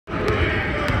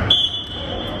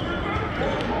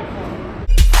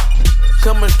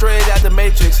coming straight out the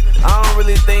Matrix. I don't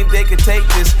really think they can take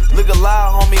this. Look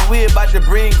alive, homie, we about to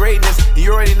bring greatness.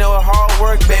 You already know it, hard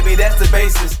work, baby, that's the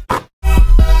basis.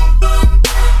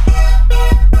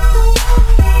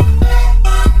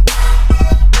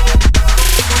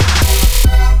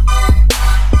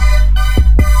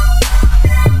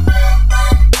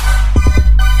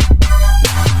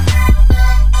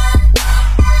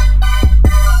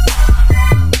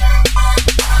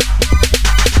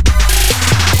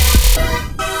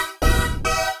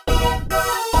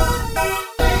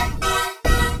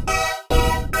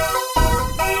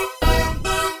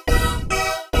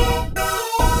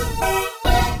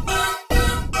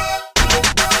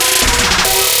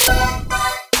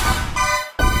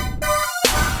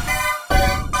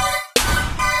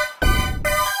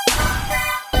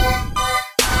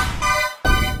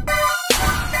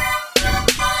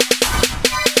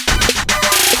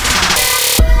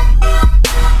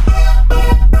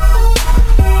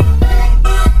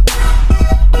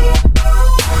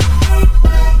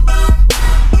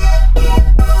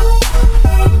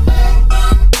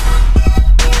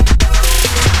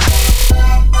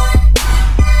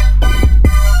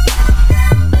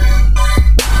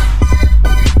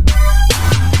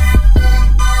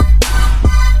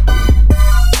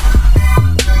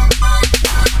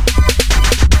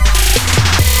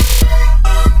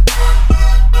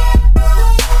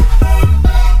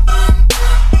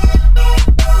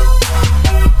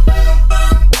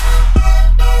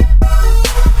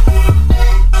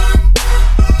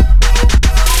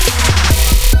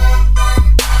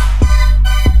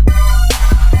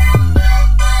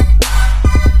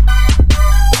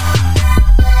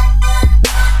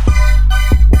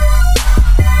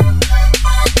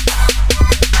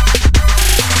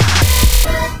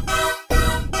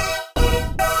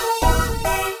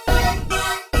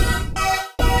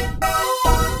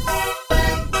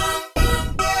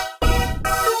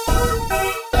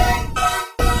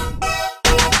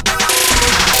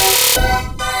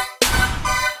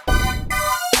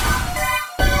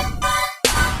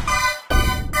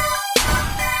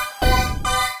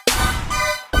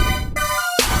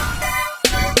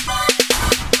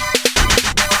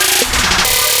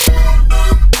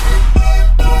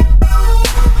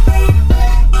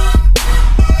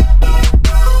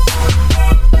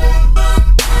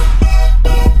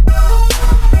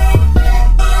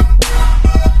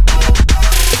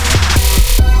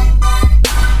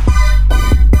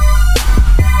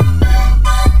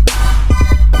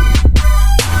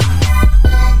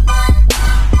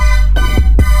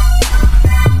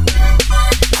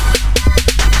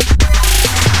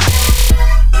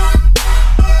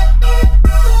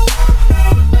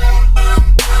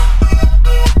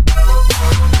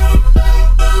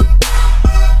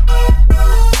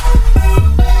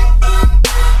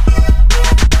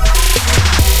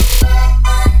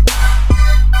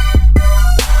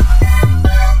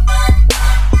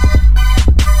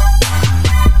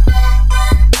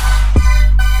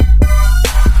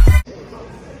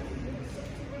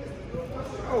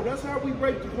 That's how we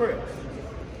break the press.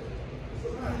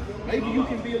 Maybe you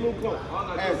can be a little close.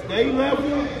 As they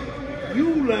level,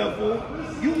 you level,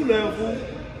 you level.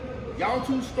 Y'all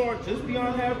two start just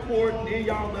beyond half court, then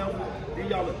y'all level, then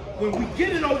y'all level. When we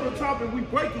get it over the top and we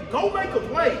break it, go make a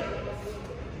play.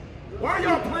 Why are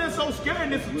y'all playing so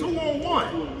scared? It's a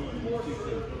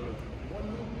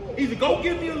 2-on-1. Either go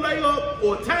give me a layup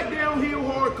or attack downhill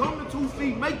hard, come to 2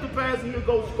 feet, make the pass, and then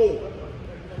go score.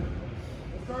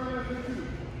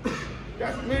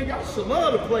 Man, y'all should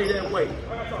love to play that way.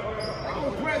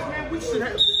 On press, man, we should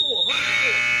have score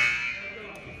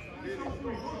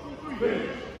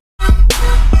 100%.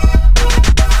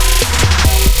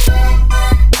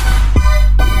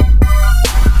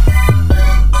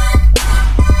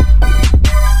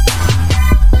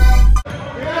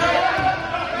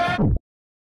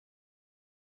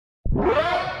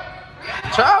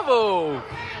 Travel!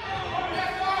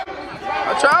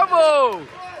 Travel!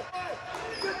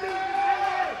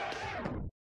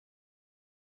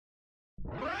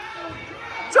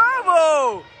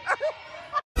 Travel!